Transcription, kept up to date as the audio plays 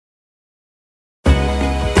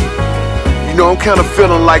You know, I'm kind of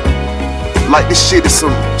feeling like this shit is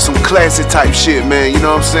some classic type shit, man. You know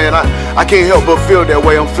what I'm saying? I can't help but feel that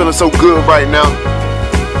way. I'm feeling so good right now.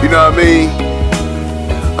 You know what I mean?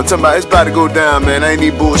 I'm talking about it's about to go down, man. I ain't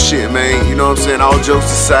need bullshit, man. You know what I'm saying? All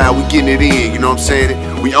jokes aside, we getting it in. You know what I'm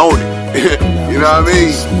saying? We own it. You know what I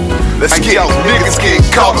mean? Let's get it. Niggas get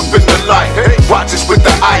caught up in the light. Watch us with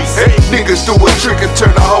the ice. Niggas do a trick and turn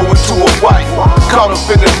a hoe into a wife. Caught up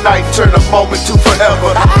in the night, turn a moment to forever.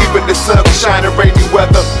 Even the sun shining, rainy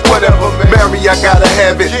weather, whatever. Marry, I gotta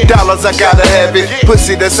have it. Dollars, I gotta have it.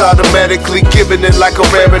 Pussy that's automatically giving it like a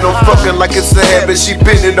rabbit. I'm fucking like it's a habit. She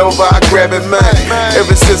bending over, I grab it, man.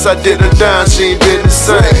 Ever since I did her down, she ain't been the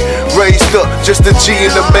same. Raised up, just a G in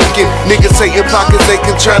the making. Niggas hating pockets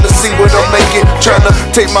aching, trying to see what I'm making. Trying to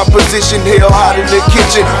take my position, hell hot in the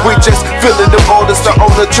kitchen. We just filling the orders, the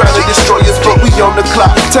owner trying to destroy us, but we on the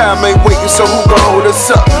clock. Time ain't waiting, so who gon' hold us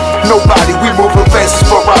up? Nobody, we moving fast as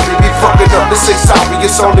Ferrari. We fucking up to say sorry,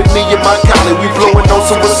 it's only me and my colleague. We blowing on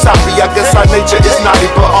some wasabi. I guess our nature is naughty,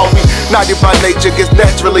 but are we naughty by nature? Guess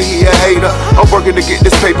naturally he a hater. I'm working to get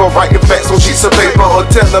this paper, writing facts on sheets of paper, or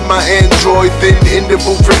telling my Android, then in the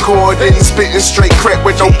booth recording, spitting straight crack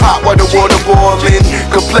with no pop while the water boiling.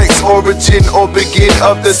 Complex origin or begin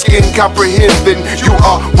of the skin comprehending. You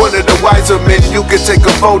are one of the wiser men. You can take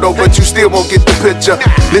a photo, but you still won't get the picture.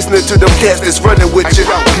 Listening to them cats that's running with you.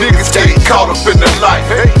 Niggas get caught up in the light.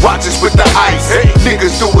 Watch us with the ice.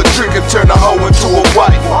 Niggas do a trick and turn a hoe into a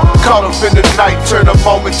wife. Caught up in the night, turn a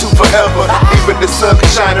moment to forever. Even the sun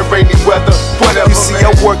shining, rainy weather, whatever. You see,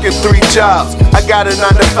 I'm working 3 jobs. I got a 9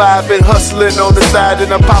 to 5 and hustling on the side,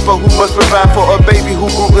 and a papa who must provide for a baby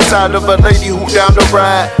who grew inside of a lady who down the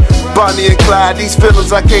ride. Bonnie and Clyde, these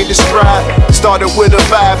feelings I can't describe. Started with a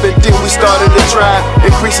vibe and then we started to drive.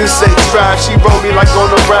 Increasing sex drive, she rode me like on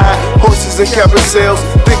a ride. Horses and carousels,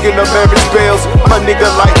 thinking of marriage bells. My nigga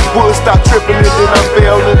like wood, stop tripping and then I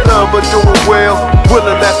fell in love but doing well. Will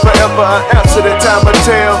it last forever? An answer that time I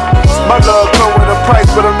tell. My love come with a price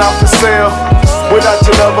but I'm not for sale. Without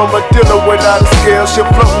your love, I'm a dealer without a scale. She'll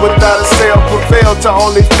float without a sail. Prevail to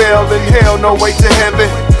only fail in hell, no way to heaven.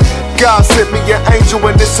 God sent me an angel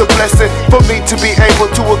and it's a blessing for me to be able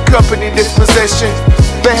to accompany this possession.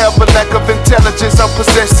 They have a lack of intelligence I'm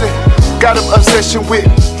possessing. Got an obsession with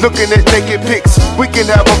looking at naked pics. We can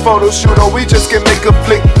have a photo shoot or we just can make a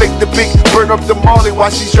flick. Flick the pic, burn up the molly while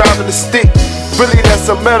she's driving the stick. Really that's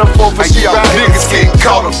a metaphor for she riding. Niggas getting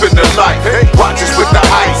caught up in the light. Watch us with the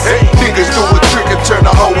ice. Niggas do a trick and turn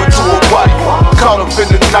a hoe into a wife. Caught up in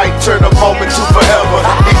the night, turn a moment to forever.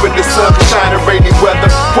 Even the sun can shine in rainy weather,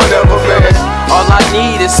 whatever, man. All I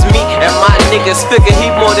need is me and my niggas. Figure he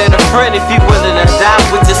more than a friend if he willing to die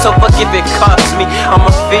with you. So fuck if it costs me. I'ma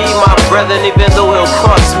feed my brother even though it'll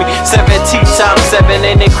cost me 17 times 7.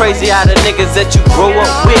 Ain't it crazy how the niggas that you grow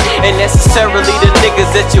up with ain't necessarily the niggas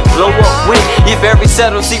that you blow up with. You very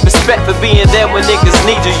seldom see respect for being there when niggas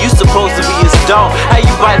need you. You supposed to be his dog. How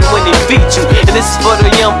you biting when he beat you? And this is for the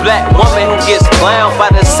young black woman who gets clowned by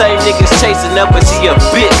the same niggas chasing up, but she a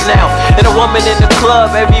bitch now. And a woman in the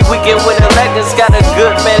club every weekend with her leggings. Got a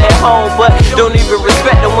good man at home, but don't even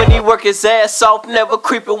respect him when he work his ass off. Never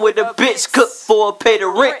creeping with a bitch, cook for her, pay the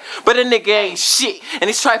rent. But a nigga ain't shit, and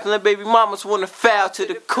these trifling baby mamas wanna foul to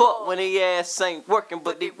the court when they ass ain't working,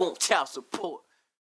 but they want child support.